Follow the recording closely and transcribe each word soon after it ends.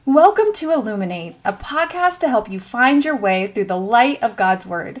Welcome to Illuminate, a podcast to help you find your way through the light of God's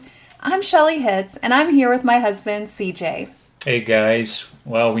Word. I'm Shelly Hitz, and I'm here with my husband, CJ. Hey guys,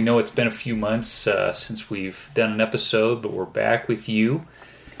 well, we know it's been a few months since we've done an episode, but we're back with you.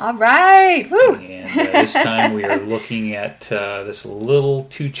 All right, woo! And this time we are looking at this little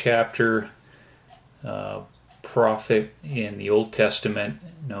 2-chapter prophet in the Old Testament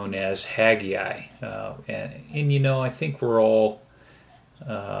known as Haggai. And you know, I think we're all,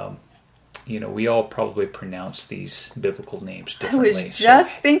 we all probably pronounce these biblical names differently. I was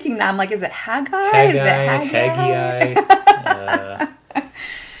just thinking that. I'm like, is it Haggai? Is it Haggai?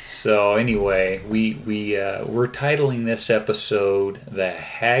 So anyway, we're titling this episode "The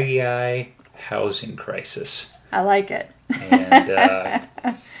Haggai Housing Crisis." I like it. And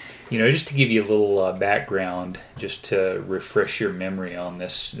just to give you a little background, just to refresh your memory on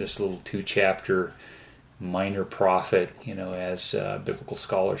this little 2-chapter minor prophet, as biblical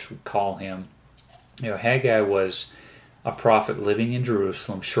scholars would call him. Haggai was a prophet living in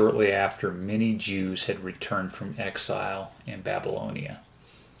Jerusalem shortly after many Jews had returned from exile in Babylonia.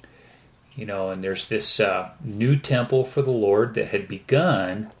 And there's this new temple for the Lord that had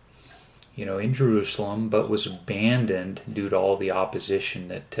begun, in Jerusalem, but was abandoned due to all the opposition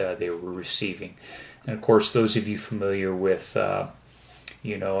that they were receiving. And of course, those of you familiar with, other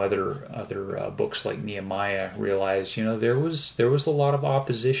books like Nehemiah realize, there was a lot of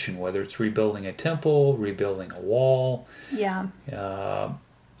opposition, whether it's rebuilding a temple, rebuilding a wall. Yeah.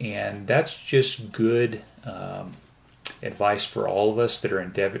 And that's just good advice for all of us that are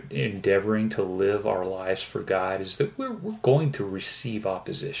endeavoring to live our lives for God, is that we're going to receive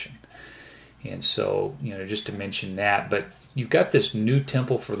opposition. And so, just to mention that, but you've got this new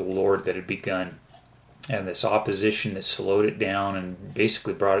temple for the Lord that had begun, and this opposition that slowed it down and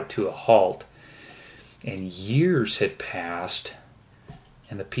basically brought it to a halt. And years had passed,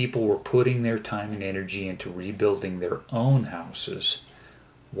 and the people were putting their time and energy into rebuilding their own houses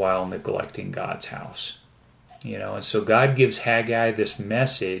while neglecting God's house. And so God gives Haggai this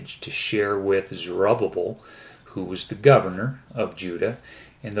message to share with Zerubbabel, who was the governor of Judah.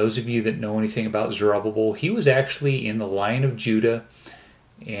 And those of you that know anything about Zerubbabel, he was actually in the line of Judah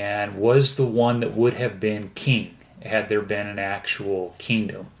and was the one that would have been king had there been an actual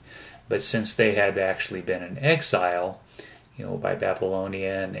kingdom. But since they had actually been in exile, by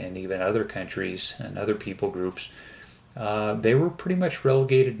Babylonia and even other countries and other people groups, they were pretty much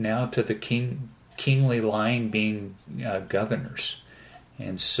relegated now to the kingly line being governors.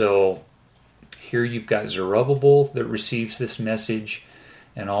 And so here you've got Zerubbabel that receives this message,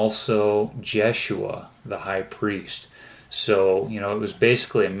 and also Jeshua, the high priest. So, it was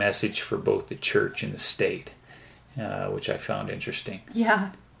basically a message for both the church and the state, which I found interesting.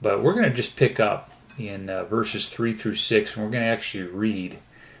 Yeah. But we're going to just pick up in verses 3 through 6, and we're going to actually read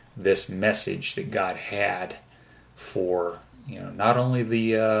this message that God had for, not only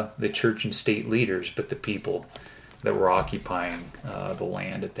the church and state leaders, but the people that were occupying the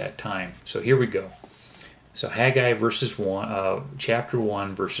land at that time. So here we go. So Haggai chapter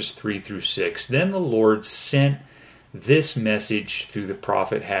 1, verses 3 through 6. Then the Lord sent this message through the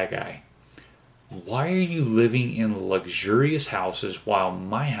prophet Haggai. Why are you living in luxurious houses while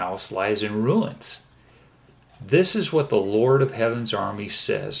my house lies in ruins? This is what the Lord of Heaven's army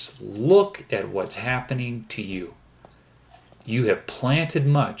says. Look at what's happening to you. You have planted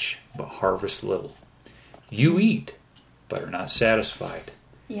much, but harvest little. You eat, but are not satisfied.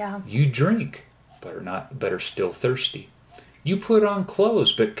 Yeah. You drink, but are still thirsty. You put on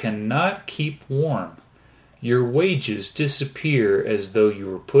clothes, but cannot keep warm. Your wages disappear as though you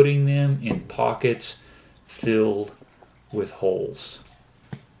were putting them in pockets filled with holes.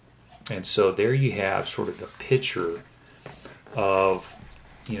 And so there you have sort of the picture of,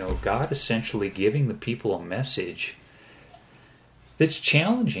 God essentially giving the people a message that's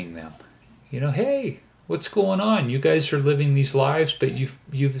challenging them. Hey, what's going on? You guys are living these lives, but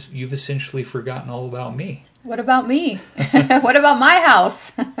you've essentially forgotten all about me. What about me? What about my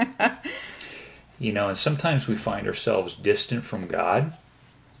house? And sometimes we find ourselves distant from God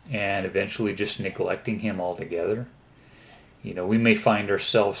and eventually just neglecting Him altogether. We may find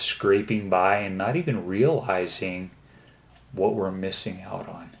ourselves scraping by and not even realizing what we're missing out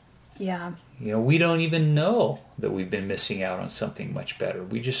on. Yeah. We don't even know that we've been missing out on something much better.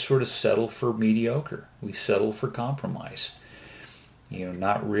 We just sort of settle for mediocre. We settle for compromise.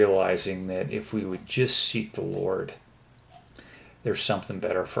 Not realizing that if we would just seek the Lord, there's something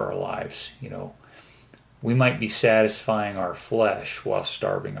better for our lives. We might be satisfying our flesh while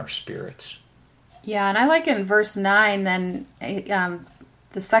starving our spirits. Yeah, and I like in verse 9, then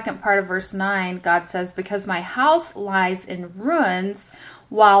the second part of verse 9, God says, because my house lies in ruins,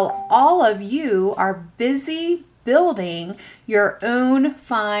 while all of you are busy building your own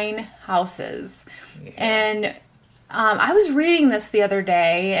fine houses. Yeah. And I was reading this the other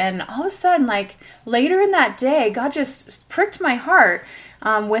day, and all of a sudden, like later in that day, God just pricked my heart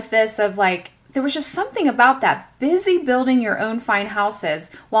with this of like, there was just something about that, busy building your own fine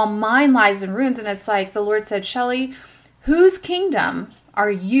houses while mine lies in ruins. And it's like the Lord said, Shelley, whose kingdom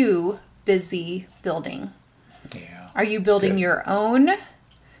are you busy building? Yeah. Are you building your own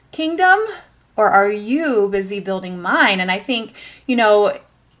kingdom, or are you busy building mine? And I think, you know,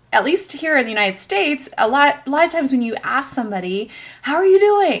 at least here in the United States, a lot of times when you ask somebody, how are you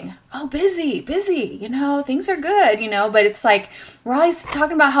doing? Oh, busy, you know, things are good, you know, but it's like, we're always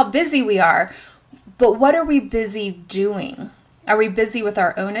talking about how busy we are. But what are we busy doing? Are we busy with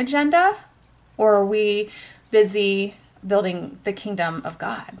our own agenda, or are we busy building the kingdom of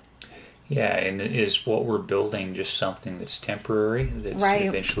God? Yeah, and is what we're building just something that's temporary, that's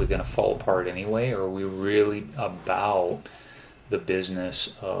eventually going to fall apart anyway, or are we really about the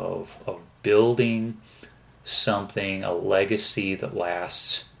business of building something, a legacy that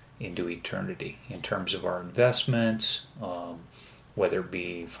lasts into eternity in terms of our investments, whether it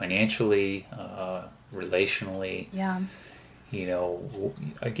be financially, relationally. Yeah. You know,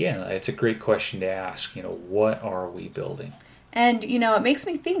 again, it's a great question to ask, you know, what are we building? And, you know, it makes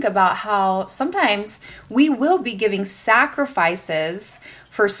me think about how sometimes we will be giving sacrifices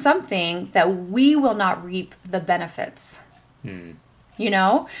for something that we will not reap the benefits. You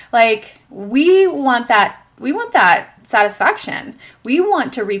know, like we want that satisfaction. We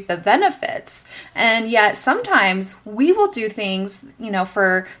want to reap the benefits. And yet sometimes we will do things, you know,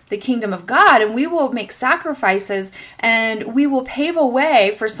 for the kingdom of God, and we will make sacrifices, and we will pave a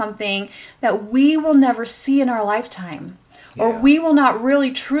way for something that we will never see in our lifetime. Yeah. Or we will not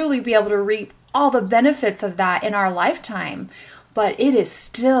really truly be able to reap all the benefits of that in our lifetime. But it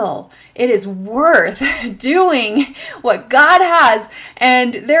is worth doing what God has.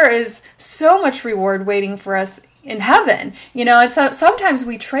 And there is so much reward waiting for us in heaven. You know, and so sometimes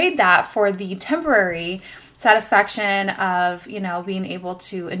we trade that for the temporary satisfaction of, you know, being able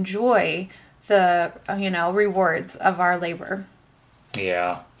to enjoy the, you know, rewards of our labor.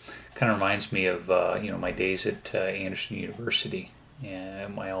 Yeah. Kind of reminds me of, you know, my days at Anderson University.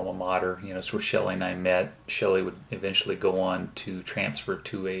 And my alma mater, you know, it's where Shelley and I met. Shelley would eventually go on to transfer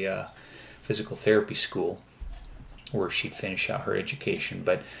to a physical therapy school where she'd finish out her education.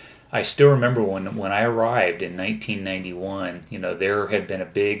 But I still remember when I arrived in 1991, you know, there had been a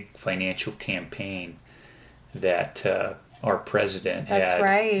big financial campaign that our president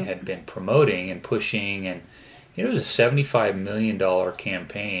had been promoting and pushing, and it was a $75 million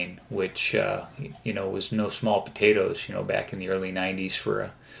campaign, which, you know, was no small potatoes, you know, back in the early 90s for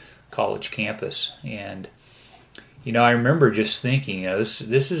a college campus. And, you know, I remember just thinking, you know,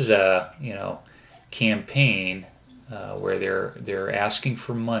 this is a, you know, campaign where they're asking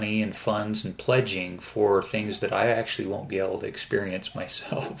for money and funds and pledging for things that I actually won't be able to experience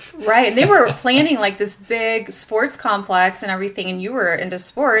myself. Right. They were planning like this big sports complex and everything, and you were into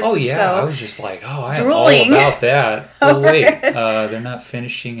sports. Oh, yeah. So I was just like, I'm all about that. Well, wait, they're not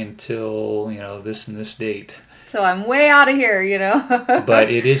finishing until, you know, this and this date. So I'm way out of here, you know. But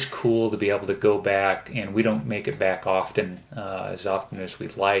it is cool to be able to go back, and we don't make it back often, as often as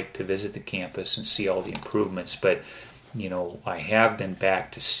we'd like, to visit the campus and see all the improvements. But, you know, I have been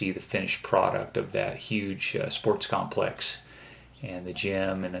back to see the finished product of that huge sports complex and the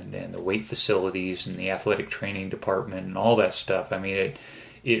gym and the weight facilities and the athletic training department and all that stuff. I mean,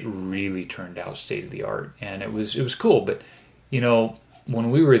 it really turned out state of the art, and it was cool. But, you know,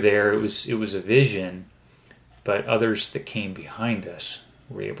 when we were there, it was a vision. But others that came behind us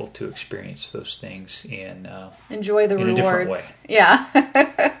were able to experience those things and enjoy the rewards. A different way.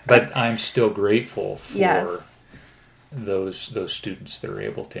 Yeah. But I'm still grateful for those students that are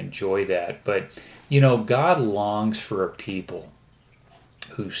able to enjoy that. But, you know, God longs for a people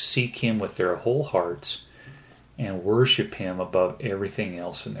who seek Him with their whole hearts and worship Him above everything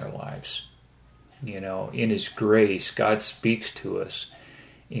else in their lives. You know, in His grace, God speaks to us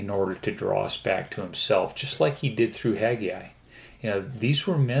in order to draw us back to Himself, just like He did through Haggai. You know, these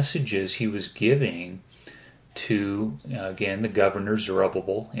were messages He was giving to, again, the governor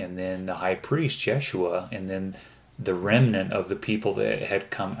Zerubbabel, and then the high priest Jeshua, and then the remnant of the people that had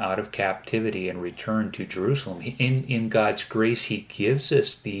come out of captivity and returned to Jerusalem. In God's grace, He gives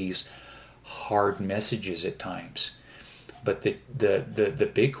us these hard messages at times. But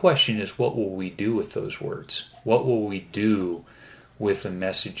the big question is, what will we do with those words? What will we do with the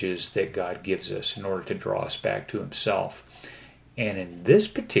messages that God gives us in order to draw us back to Himself? And in this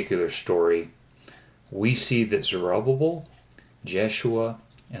particular story, we see that Zerubbabel Jeshua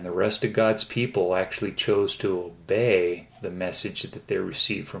and the rest of God's people actually chose to obey the message that they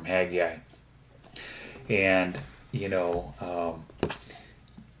received from Haggai. And, you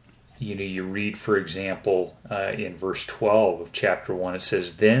read, for example, in verse 12 of chapter 1, it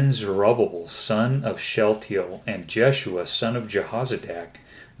says, Then Zerubbabel, son of Shealtiel, and Jeshua, son of Jehozadak,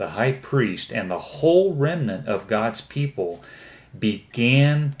 the high priest, and the whole remnant of God's people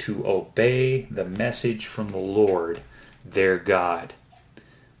began to obey the message from the Lord, their God.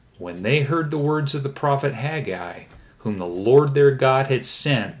 When they heard the words of the prophet Haggai, whom the Lord their God had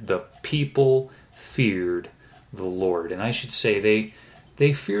sent, the people feared the Lord. And I should say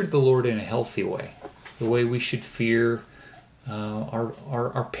they feared the Lord in a healthy way, the way we should fear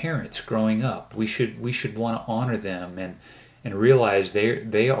our parents growing up. We should want to honor them and realize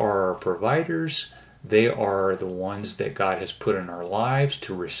they are our providers. They are the ones that God has put in our lives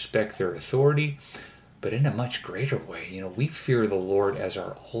to respect their authority. But in a much greater way, we fear the Lord as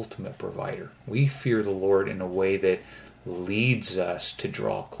our ultimate provider. We fear the Lord in a way that leads us to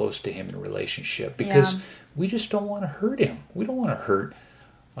draw close to Him in relationship, because we just don't want to hurt Him. We don't want to hurt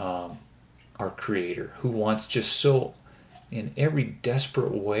our Creator, who wants just so, in every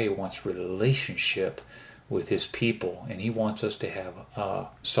desperate way, wants relationship with His people, and He wants us to have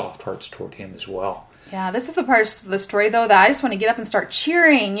soft hearts toward Him as well. Yeah, this is the part of the story, though, that I just want to get up and start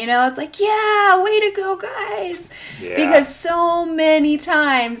cheering. It's like, yeah, way to go, guys. Yeah. Because so many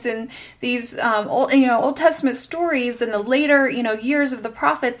times in these Old Testament stories, in the later, years of the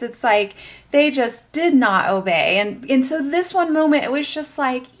prophets, it's like they just did not obey. And so this one moment, it was just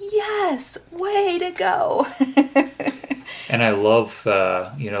like, yes, way to go. And I love,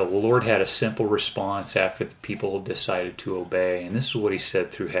 the Lord had a simple response after the people decided to obey. And this is what He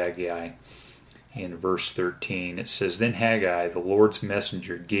said through Haggai. In verse 13, it says, Then Haggai, the Lord's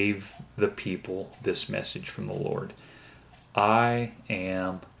messenger, gave the people this message from the Lord. I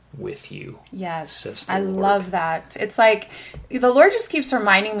am with you. Yes, I love that. It's like the Lord just keeps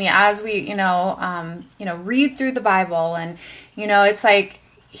reminding me as we, read through the Bible, and, it's like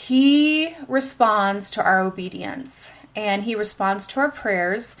He responds to our obedience. And He responds to our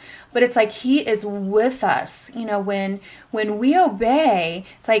prayers, but it's like He is with us. When we obey,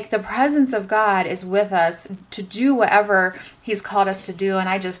 it's like the presence of God is with us to do whatever He's called us to do. And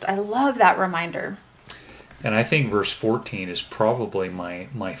I love that reminder. And I think verse 14 is probably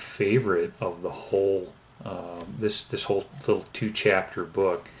my favorite of the whole, this whole little 2-chapter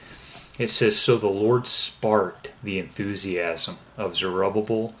book. It says, So the Lord sparked the enthusiasm of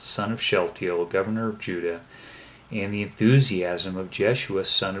Zerubbabel, son of Shealtiel, governor of Judah, and the enthusiasm of Jeshua,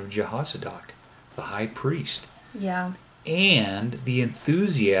 son of Jehozadak, the high priest. Yeah. And the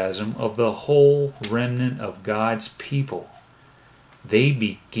enthusiasm of the whole remnant of God's people. They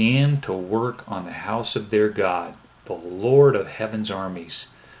began to work on the house of their God, the Lord of heaven's armies,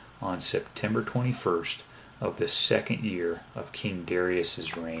 on September 21st of the 2nd year of King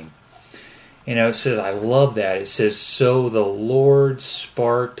Darius's reign. It says, I love that. It says, So the Lord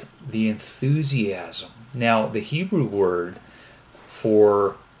sparked the enthusiasm. Now, the Hebrew word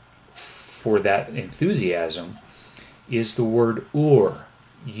for that enthusiasm is the word ur,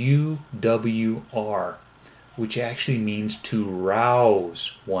 U-W-R, which actually means to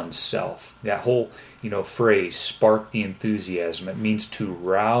rouse oneself. That whole, phrase, spark the enthusiasm, it means to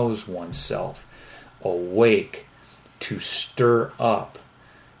rouse oneself, awake, to stir up,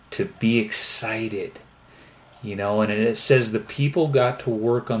 to be excited. And it says the people got to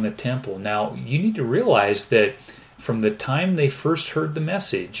work on the temple. Now, you need to realize that from the time they first heard the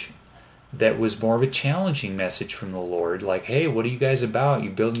message, that was more of a challenging message from the Lord. Like, hey, what are you guys about?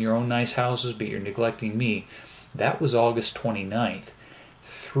 You building your own nice houses, but you're neglecting me. That was August 29th.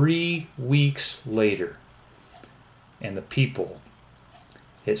 3 weeks later, and the people,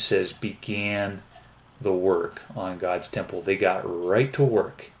 it says, began the work on God's temple. They got right to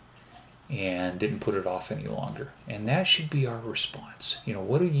work and didn't put it off any longer. And that should be our response.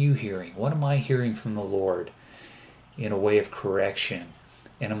 What are you hearing? What am I hearing from the Lord in a way of correction?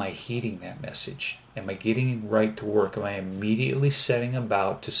 And am I heeding that message? Am I getting right to work? Am I immediately setting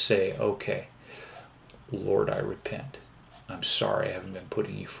about to say, okay, Lord, I repent. I'm sorry I haven't been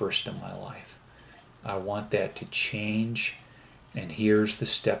putting you first in my life. I want that to change, and here's the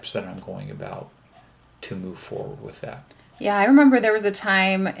steps that I'm going about to move forward with that. Yeah, I remember there was a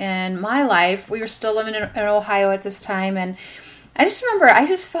time in my life, we were still living in Ohio at this time, and I just remember I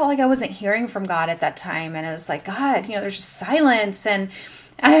just felt like I wasn't hearing from God at that time, and it was like, God, there's just silence. And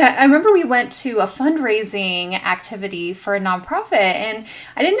I remember we went to a fundraising activity for a nonprofit, and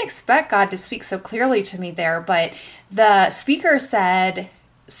I didn't expect God to speak so clearly to me there, but the speaker said,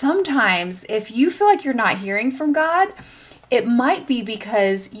 sometimes if you feel like you're not hearing from God, it might be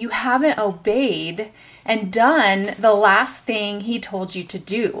because you haven't obeyed and done the last thing he told you to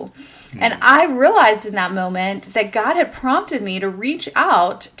do. And I realized in that moment that God had prompted me to reach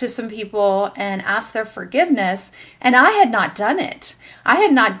out to some people and ask their forgiveness, and I had not done it. I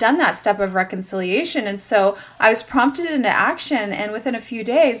had not done that step of reconciliation, and so I was prompted into action, and within a few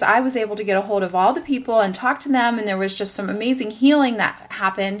days, I was able to get a hold of all the people and talk to them, and there was just some amazing healing that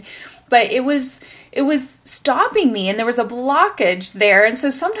happened. But it was stopping me, and there was a blockage there. And so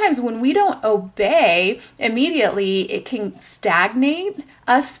sometimes when we don't obey immediately, it can stagnate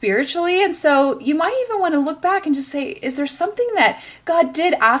us spiritually. And so you might even want to look back and just say, is there something that God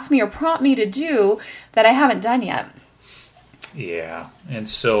did ask me or prompt me to do that I haven't done yet? Yeah. And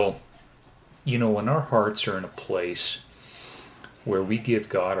so, when our hearts are in a place where we give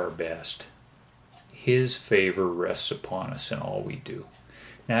God our best, His favor rests upon us in all we do.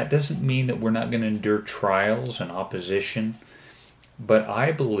 Now, it doesn't mean that we're not going to endure trials and opposition, but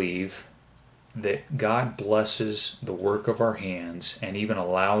I believe that God blesses the work of our hands and even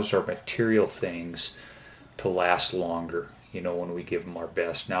allows our material things to last longer, when we give Him our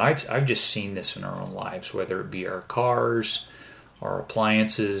best. Now, I've just seen this in our own lives, whether it be our cars, our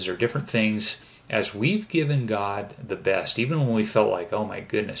appliances, or different things. As we've given God the best, even when we felt like, oh my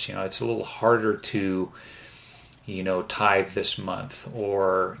goodness, it's a little harder to tithe this month,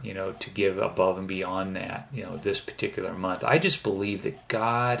 or, to give above and beyond that, this particular month. I just believe that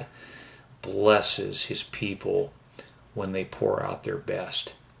God blesses His people when they pour out their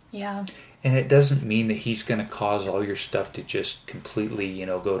best. Yeah. And it doesn't mean that He's going to cause all your stuff to just completely,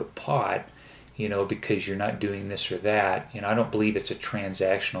 go to pot, because you're not doing this or that. I don't believe it's a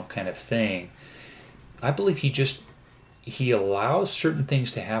transactional kind of thing. I believe He allows certain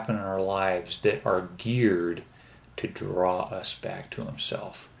things to happen in our lives that are geared to draw us back to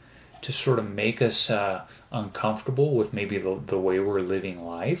Himself, to sort of make us uncomfortable with maybe the way we're living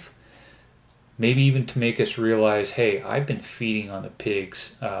life, maybe even to make us realize, hey, I've been feeding on the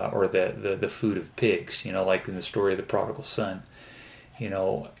pigs, or the food of pigs, like in the story of the prodigal son.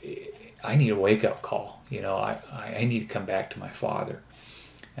 I need a wake-up call. I need to come back to my Father.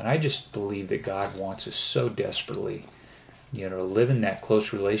 And I just believe that God wants us so desperately to live in that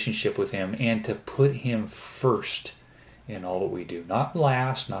close relationship with Him and to put Him first in all that we do. Not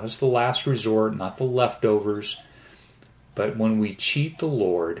last, not as the last resort, not the leftovers. But when we cheat the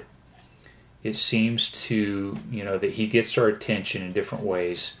Lord, it seems to, that He gets our attention in different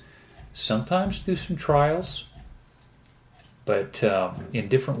ways. Sometimes through some trials, but in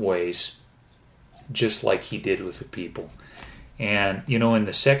different ways, just like He did with the people. And, in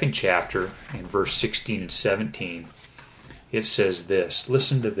the second chapter, in verse 16 and 17, it says this.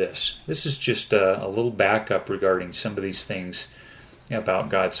 Listen to this. This is just a little backup regarding some of these things about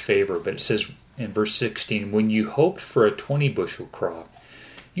God's favor. But it says in verse 16, when you hoped for a 20-bushel crop,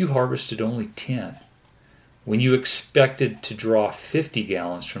 you harvested only 10. When you expected to draw 50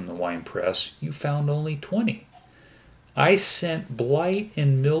 gallons from the winepress, you found only 20. I sent blight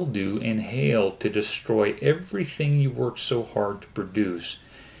and mildew and hail to destroy everything you worked so hard to produce.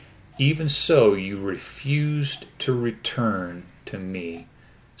 Even so, you refused to return to me,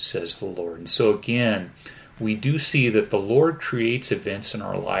 says the Lord. And so again, we do see that the Lord creates events in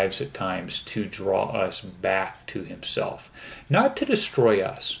our lives at times to draw us back to Himself, not to destroy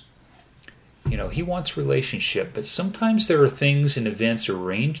us. He wants relationship, but sometimes there are things and events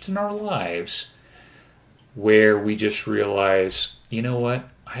arranged in our lives where we just realize, you know what?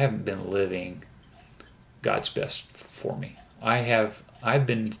 I haven't been living God's best for me. I've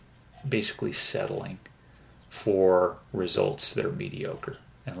been basically settling for results that are mediocre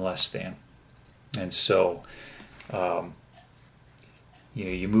and less than. And so,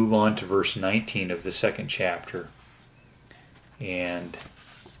 you move on to verse 19 of the second chapter, and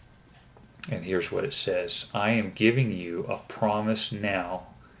here's what it says. I am giving you a promise now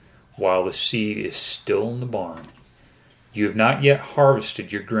while the seed is still in the barn. You have not yet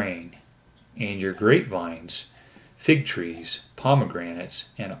harvested your grain, and your grapevines, fig trees, pomegranates,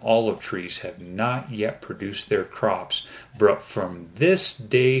 and olive trees have not yet produced their crops. But from this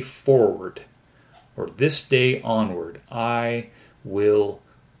day forward, or this day onward, I will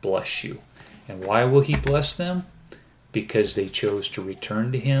bless you. And why will He bless them? Because they chose to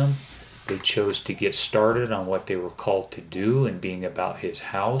return to Him. They chose to get started on what they were called to do and being about His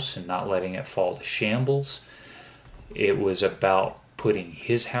house and not letting it fall to shambles. It was about putting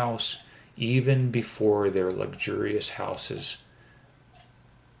His house even before their luxurious houses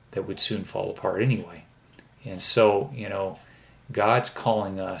that would soon fall apart anyway. And so, God's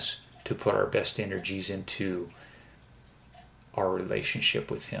calling us to put our best energies into our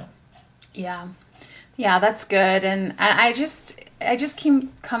relationship with Him. Yeah. Yeah, that's good. And I just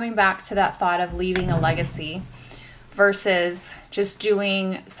keep coming back to that thought of leaving a legacy versus just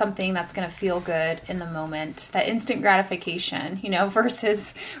doing something that's going to feel good in the moment, that instant gratification,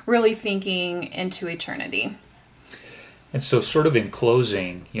 versus really thinking into eternity. And so sort of in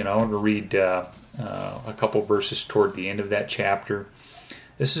closing, I want to read a couple verses toward the end of that chapter.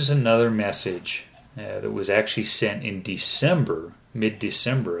 This is another message that was actually sent in December,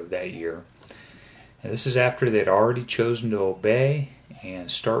 mid-December of that year. And this is after they'd already chosen to obey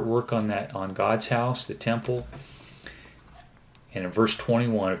and start work on God's house, the temple. And in verse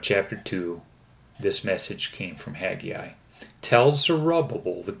 21 of chapter 2, this message came from Haggai. Tell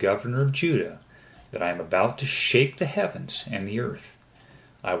Zerubbabel, the governor of Judah, that I am about to shake the heavens and the earth.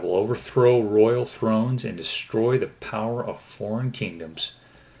 I will overthrow royal thrones and destroy the power of foreign kingdoms.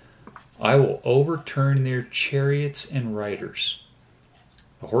 I will overturn their chariots and riders.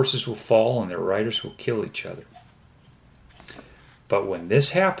 The horses will fall and their riders will kill each other. But when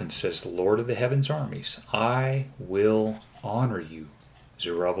this happens, says the Lord of the heavens' armies, I will honor you,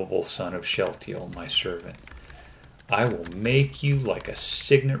 Zerubbabel, son of Shealtiel, my servant. I will make you like a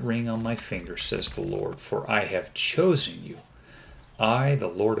signet ring on my finger, says the Lord, for I have chosen you. I, the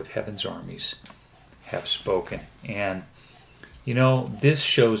Lord of heaven's armies, have spoken. And this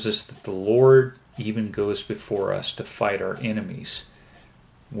shows us that the Lord even goes before us to fight our enemies.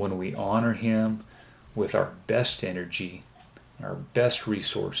 When we honor Him with our best energy, our best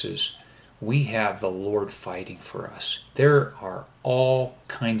resources, we have the Lord fighting for us. There are all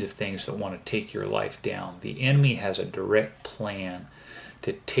kinds of things that want to take your life down. The enemy has a direct plan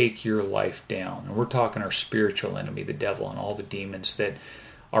to take your life down. And we're talking our spiritual enemy, the devil, and all the demons that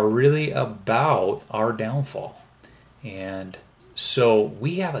are really about our downfall. And so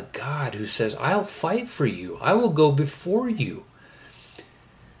we have a God who says, I'll fight for you. I will go before you.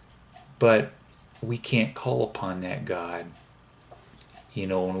 But we can't call upon that God,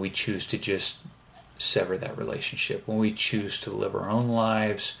 when we choose to just sever that relationship. When we choose to live our own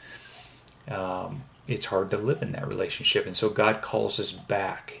lives, it's hard to live in that relationship. And so God calls us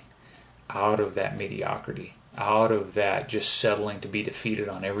back out of that mediocrity, out of that just settling to be defeated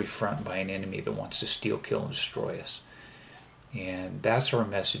on every front by an enemy that wants to steal, kill, and destroy us. And that's our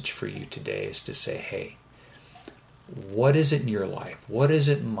message for you today, is to say, hey, what is it in your life? What is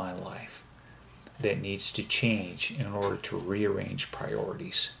it in my life that needs to change in order to rearrange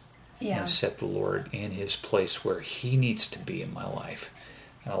priorities and set the Lord in His place where He needs to be in my life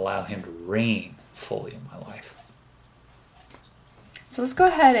and allow Him to reign fully in my life? So let's go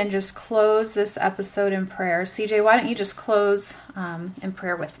ahead and just close this episode in prayer. CJ, why don't you just close in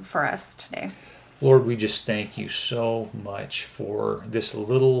prayer for us today? Lord, we just thank you so much for this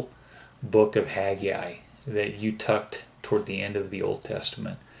little book of Haggai that you tucked toward the end of the Old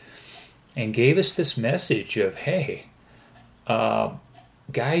Testament and gave us this message of, hey,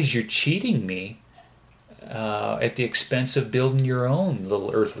 guys, you're cheating me at the expense of building your own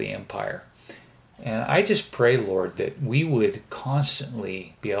little earthly empire. And I just pray, Lord, that we would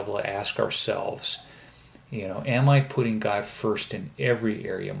constantly be able to ask ourselves, am I putting God first in every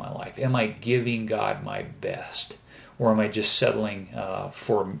area of my life? Am I giving God my best? Or am I just settling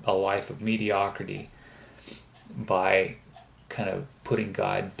for a life of mediocrity by kind of putting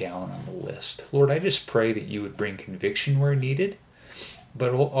God down on the list? Lord, I just pray that you would bring conviction where needed.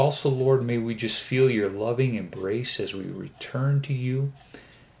 But also, Lord, may we just feel your loving embrace as we return to you.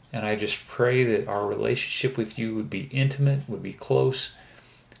 And I just pray that our relationship with you would be intimate, would be close,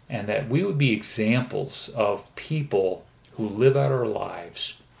 and that we would be examples of people who live out our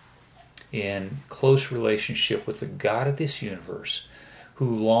lives in close relationship with the God of this universe,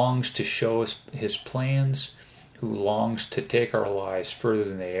 who longs to show us His plans, who longs to take our lives further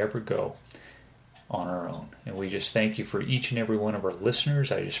than they ever go on our own. And we just thank you for each and every one of our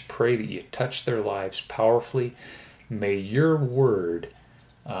listeners. I just pray that you touch their lives powerfully. May your word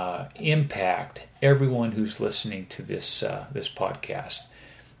impact everyone who's listening to this podcast.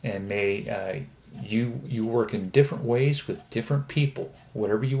 And may you work in different ways with different people.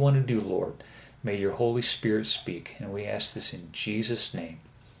 Whatever you want to do, Lord, may your Holy Spirit speak. And we ask this in Jesus' name.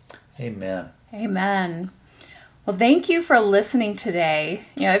 Amen. Amen. Well, thank you for listening today.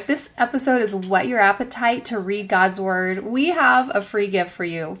 If this episode has whet your appetite to read God's Word, we have a free gift for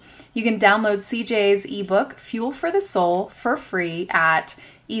you. You can download CJ's ebook, Fuel for the Soul, for free at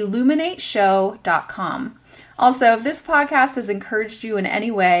illuminateshow.com. Also, if this podcast has encouraged you in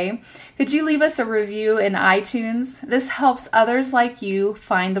any way, could you leave us a review in iTunes? This helps others like you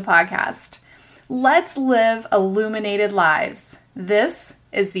find the podcast. Let's live illuminated lives. This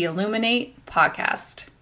is the Illuminate Podcast.